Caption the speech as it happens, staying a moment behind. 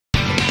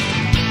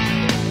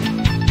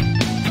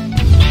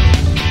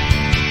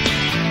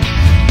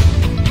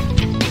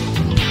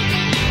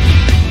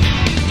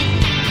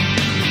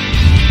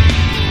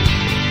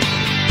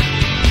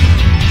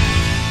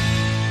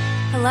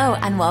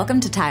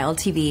welcome to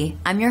TileTV.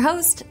 I'm your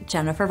host,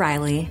 Jennifer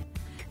Riley.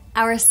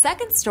 Our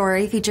second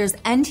story features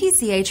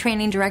NTCA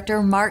Training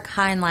Director Mark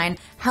Heinlein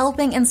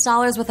helping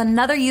installers with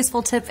another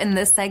useful tip in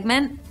this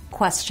segment, ?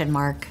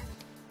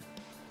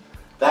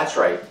 That's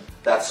right.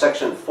 That's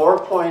Section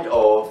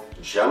 4.0,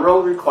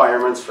 General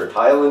Requirements for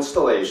Tile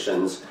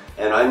Installations,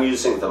 and I'm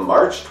using the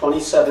March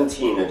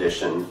 2017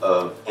 edition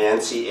of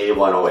ANSI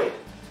A108.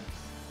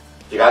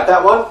 You got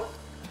that one?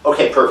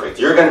 Okay, perfect.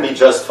 You're going to be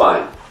just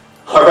fine.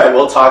 All right,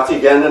 we'll talk to you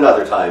again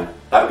another time.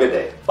 Have a good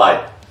day.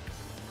 Bye.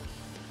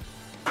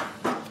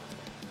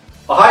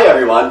 Well, hi,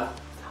 everyone.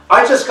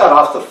 I just got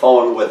off the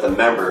phone with a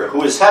member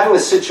who is having a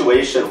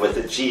situation with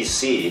a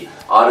GC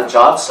on a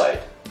job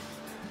site.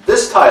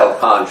 This tile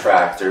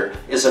contractor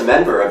is a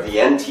member of the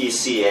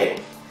NTCA,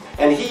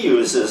 and he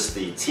uses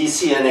the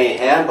TCNA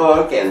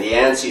handbook and the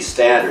ANSI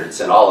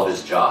standards in all of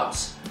his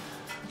jobs.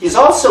 He's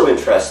also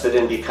interested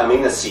in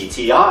becoming a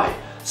CTI,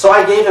 so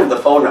I gave him the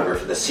phone number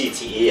for the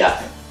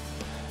CTEF.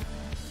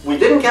 We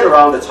didn't get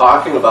around to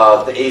talking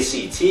about the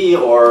ACT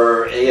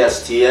or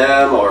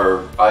ASTM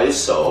or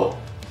ISO,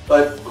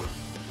 but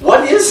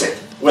what is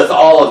it with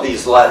all of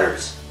these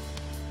letters?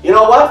 You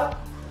know what?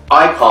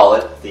 I call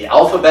it the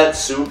alphabet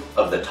soup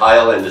of the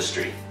tile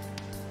industry.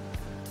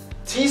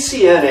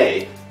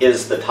 TCNA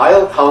is the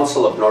Tile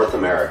Council of North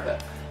America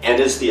and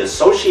is the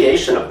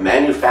Association of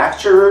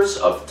Manufacturers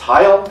of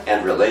Tile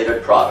and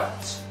Related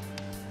Products.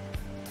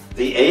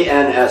 The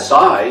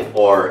ANSI,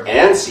 or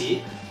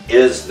ANSI,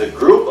 is the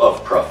group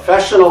of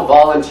professional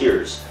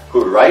volunteers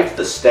who write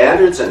the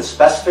standards and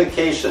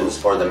specifications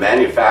for the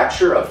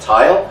manufacture of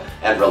tile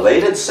and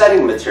related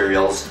setting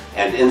materials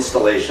and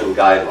installation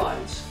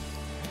guidelines.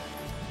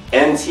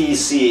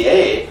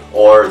 NTCA,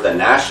 or the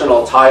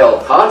National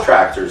Tile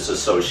Contractors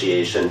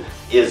Association,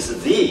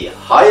 is the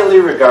highly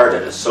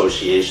regarded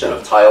association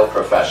of tile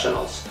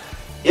professionals.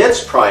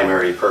 Its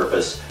primary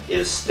purpose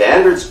is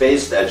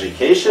standards-based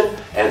education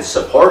and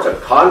support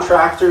of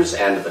contractors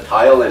and the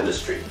tile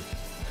industry.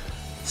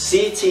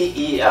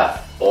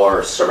 CTEF,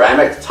 or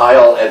Ceramic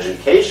Tile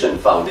Education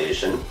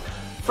Foundation,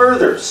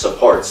 further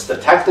supports the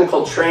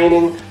technical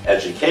training,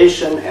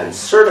 education, and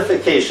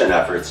certification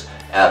efforts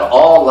at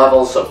all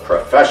levels of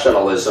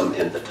professionalism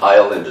in the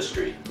tile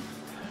industry.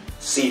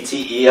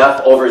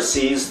 CTEF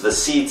oversees the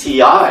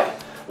CTI,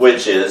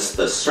 which is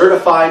the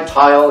Certified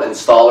Tile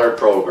Installer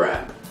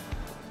Program.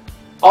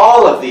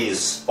 All of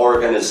these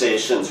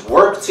organizations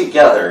work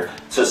together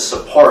to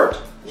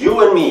support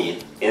you and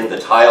me in the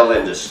tile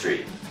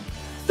industry.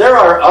 There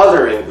are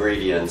other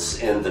ingredients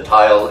in the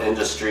tile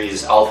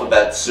industry's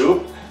alphabet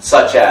soup,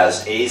 such as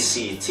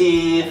ACT,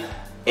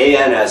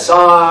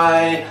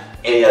 ANSI,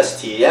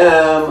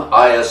 ASTM,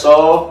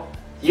 ISO.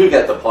 You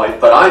get the point,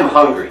 but I'm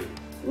hungry.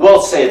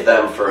 We'll save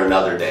them for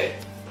another day.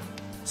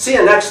 See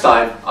you next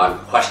time on ?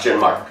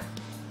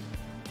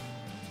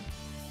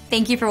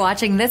 Thank you for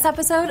watching this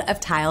episode of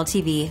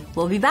TileTV.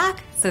 We'll be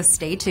back, so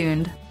stay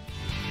tuned.